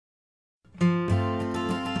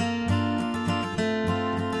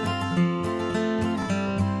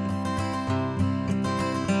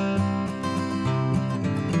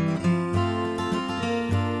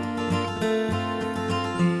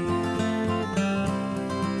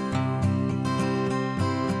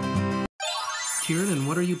Tiernan,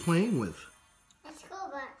 what are you playing with? A school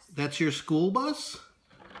bus. That's your school bus?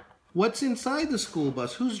 What's inside the school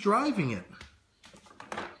bus? Who's driving it?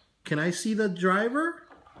 Can I see the driver?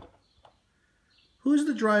 Who's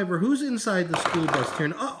the driver? Who's inside the school bus,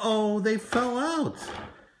 Tiernan? Uh-oh, they fell out.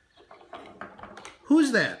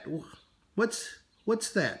 Who's that? What's that?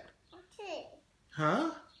 What's it?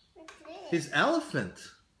 Huh? What's it? His elephant. It's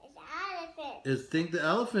an elephant. Think the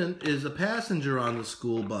elephant is a passenger on the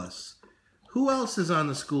school bus. Who else is on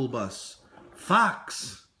the school bus?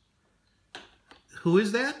 Fox. Who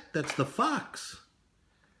is that? That's the fox.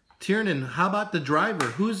 Tiernan, how about the driver?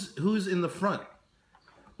 Who's in the front?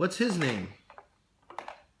 What's his name?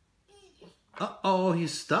 Uh-oh,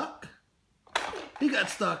 he's stuck. He got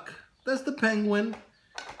stuck. That's the penguin.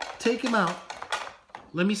 Take him out.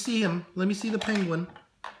 Let me see him. Let me see the penguin.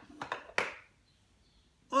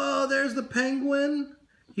 Oh, there's the penguin.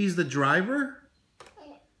 He's the driver.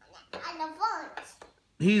 On the front.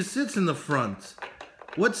 He sits in the front.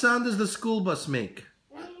 What sound does the school bus make?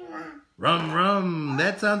 Rum, rum.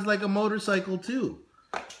 That sounds like a motorcycle, too.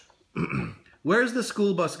 Where's the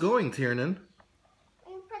school bus going, Tiernan?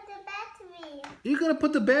 You put the battery. You gonna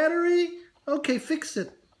put the battery? Okay, fix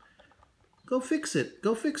it. Go fix it.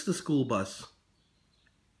 Go fix the school bus.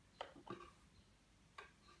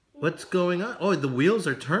 What's going on? Oh, the wheels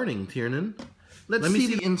are turning, Tiernan. Let me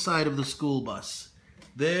see the inside of the school bus.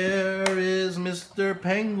 There is Mr.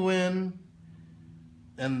 Penguin.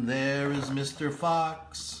 And there is Mr.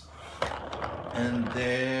 Fox. And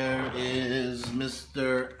there is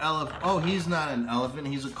Mr. Elephant. Oh, he's not an elephant.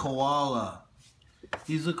 He's a koala.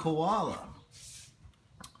 He's a koala.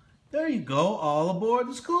 There you go. All aboard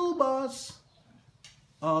the school bus.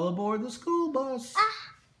 All aboard the school bus.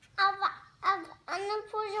 I'm gonna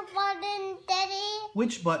push a button, Daddy.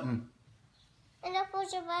 Which button? I'm gonna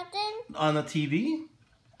push a button. On the TV?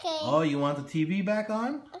 Okay. Oh, you want the TV back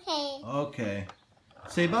on? Okay. Okay.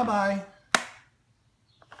 Say bye-bye.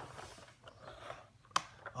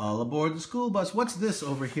 All aboard the school bus. What's this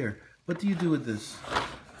over here? What do you do with this?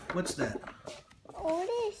 What's that? What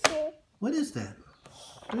is it? What is that?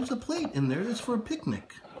 There's a plate in there that's for a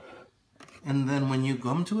picnic. And then when you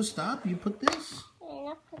come to a stop, you put this. And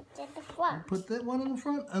I put it in the front. Put that one in the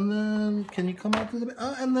front, and then can you come out through the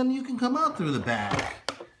back? And then you can come out through the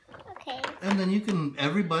back. Okay. And then you can,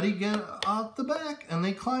 everybody get out the back, and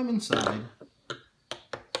they climb inside.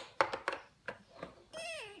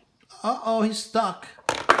 Uh-oh, he's stuck.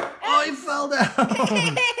 Oh, he fell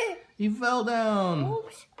down. He fell down.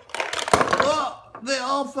 Oops. Oh, they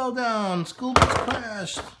all fell down. School bus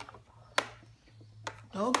crashed.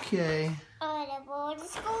 Okay. All aboard the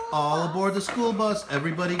school bus. All aboard the school bus.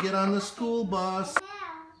 Everybody get on the school bus.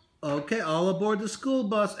 Okay, all aboard the school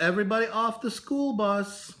bus. Everybody off the school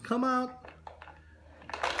bus. Come out.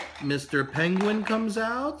 Mr. Penguin comes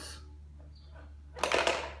out.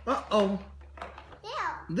 Uh-oh. Yeah.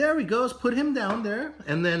 There he goes. Put him down there.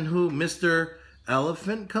 And then who? Mr.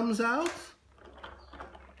 Elephant comes out.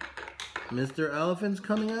 Mr. Elephant's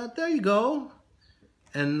coming out. There you go.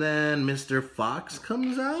 And then Mr. Fox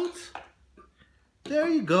comes out. There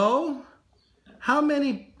you go. How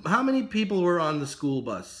many people were on the school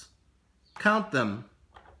bus? Count them.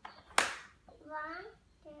 1,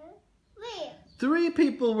 2, 3. 3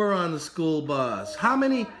 people were on the school bus. How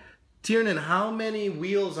many, Tiernan, how many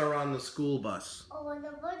wheels are on the school bus? All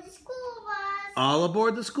aboard the school bus. All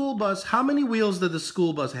aboard the school bus. How many wheels did the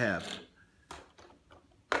school bus have?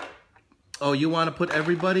 Oh, you want to put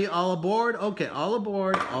everybody all aboard? Okay, all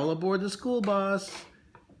aboard the school bus.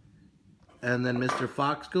 And then Mr.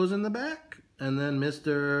 Fox goes in the back, and then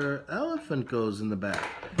Mr. Elephant goes in the back.